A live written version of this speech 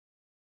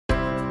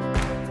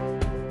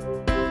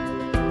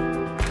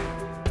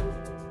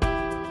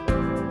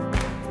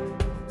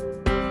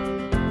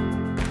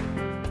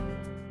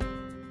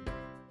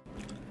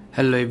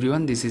Hello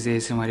everyone, this is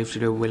ASM Arif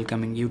today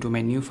welcoming you to my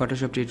new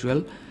Photoshop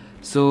tutorial.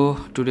 So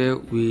today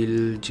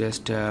we'll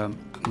just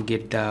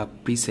get the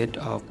preset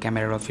of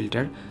camera raw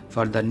filter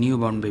for the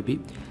newborn baby.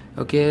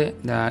 Okay,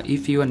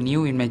 if you are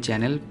new in my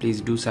channel,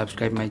 please do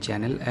subscribe my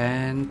channel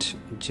and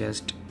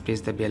just press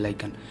the bell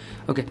icon.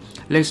 Okay,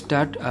 let's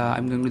start.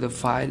 I'm going to the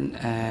file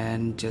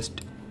and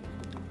just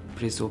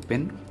press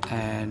open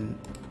and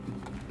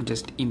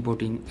just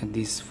importing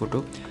this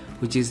photo,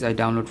 which is I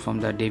download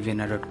from the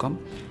deviantart.com.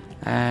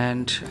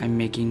 and I'm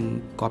making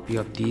copy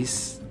of this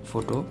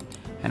photo,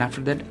 and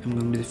after that I'm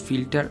going to the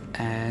filter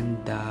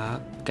and the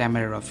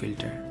camera raw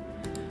filter.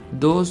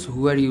 Those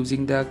who are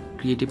using the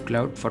Creative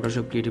Cloud,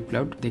 Photoshop Creative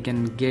Cloud, they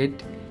can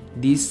get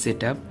this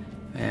setup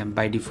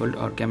by default,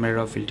 or camera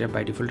raw filter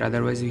by default,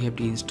 otherwise you have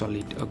to install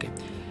it. Okay,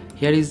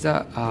 here is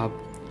the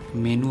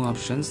menu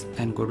options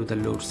and go to the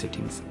load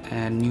settings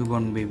and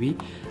newborn baby.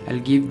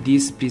 I'll give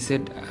this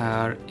preset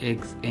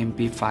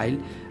XMP file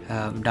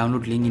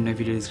download link in my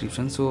video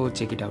description, so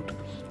check it out,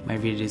 my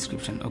video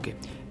description. Okay,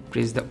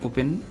 press the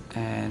open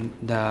and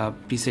the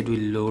preset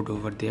will load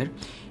over there.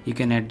 You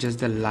can adjust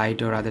the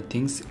light or other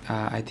things.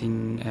 I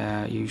think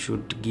you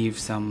should give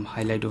some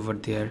highlight over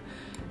there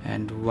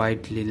and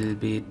white little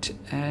bit,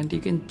 and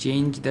you can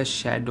change the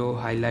shadow,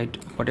 highlight,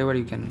 whatever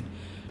you can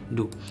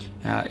do.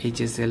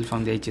 HSL,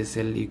 from the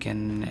HSL you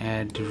can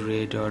add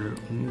red, or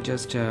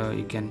just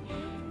you can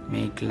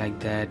make like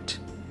that,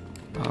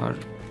 or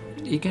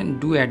you can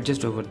do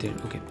adjust over there.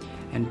 Okay,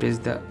 and press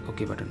the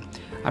OK button.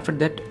 After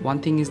that, one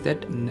thing is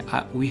that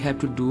we have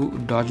to do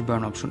dodge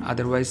burn option,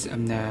 otherwise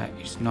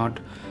it's not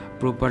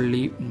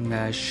properly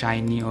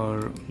shiny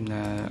or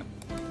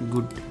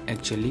good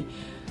actually.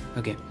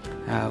 Okay,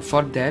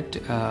 for that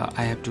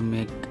I have to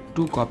make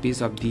 2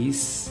 copies of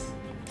this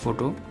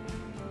photo,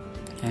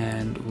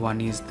 and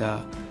one is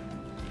the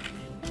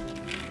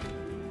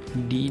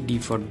D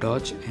for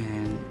dodge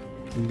and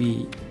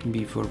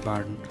B for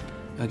burn.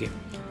 Okay,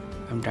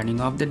 I'm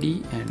turning off the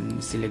D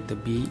and select the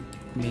B,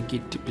 make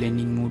it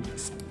blending mode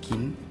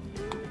skin,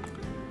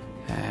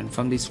 and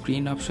from the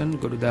screen option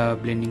go to the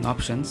blending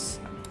options,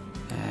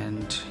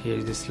 and here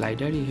is the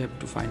slider. You have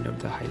to find out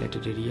the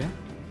highlighted area.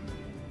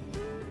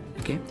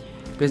 Okay,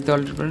 press the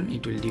Alt button,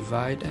 it will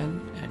divide and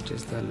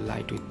adjust the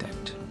light with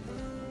that.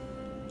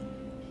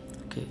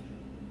 Okay,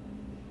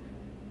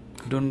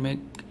 don't make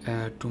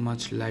too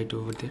much light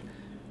over there.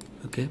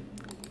 Okay,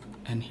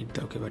 and hit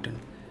the OK button,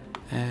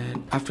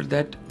 and after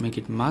that make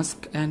it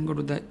mask and go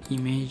to the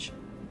image,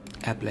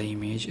 apply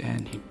image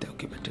and hit the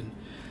OK button.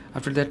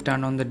 After that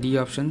turn on the D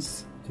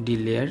options, D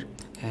layer,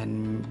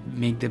 and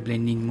make the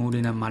blending mode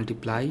in a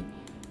multiply,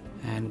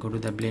 and go to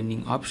the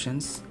blending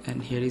options,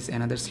 and here is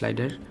another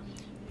slider.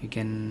 You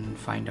can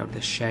find out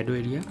the shadow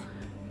area,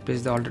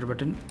 press the Alt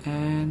button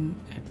and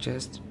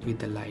adjust with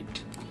the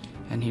light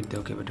and hit the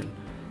OK button.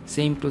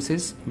 Same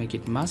process, make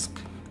it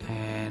mask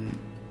and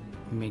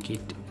make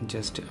it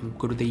just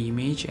go to the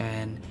image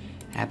and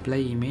apply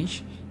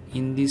image.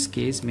 In this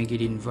case make it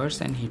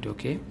inverse and hit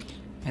OK,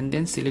 and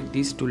then select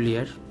these 2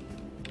 layer,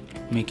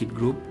 make it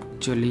group,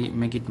 actually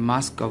make it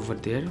mask over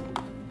there,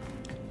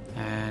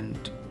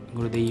 and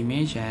go to the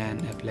image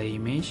and apply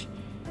image,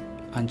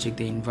 uncheck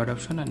the invert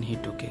option and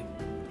hit OK.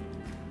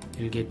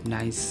 You'll get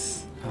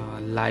nice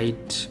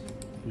light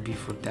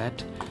before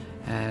that,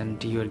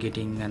 and you are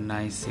getting a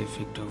nice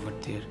effect over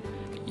there.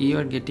 You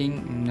are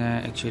getting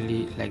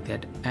actually like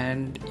that.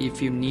 And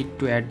if you need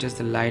to adjust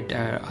the light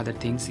or other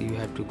things, you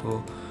have to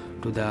go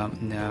to the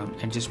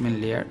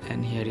adjustment layer,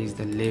 and here is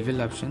the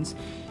level options.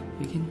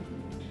 You can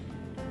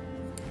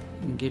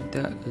get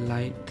the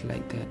light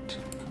like that.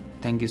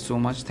 Thank you so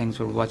much, thanks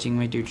for watching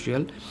my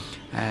tutorial,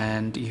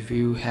 and if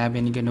you have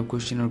any kind of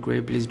question or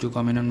query, please do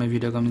comment on my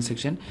video comment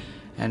section,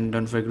 and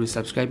don't forget to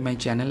subscribe my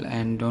channel,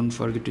 and don't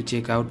forget to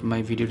check out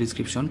my video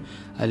description.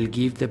 I'll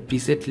give the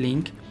preset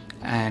link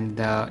and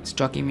the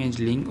stock image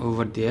link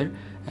over there,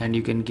 and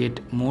you can get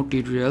more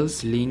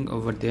tutorials link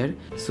over there.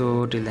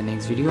 So till the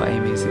next video, I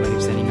am ASM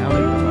Arif signing out.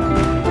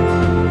 Bye bye.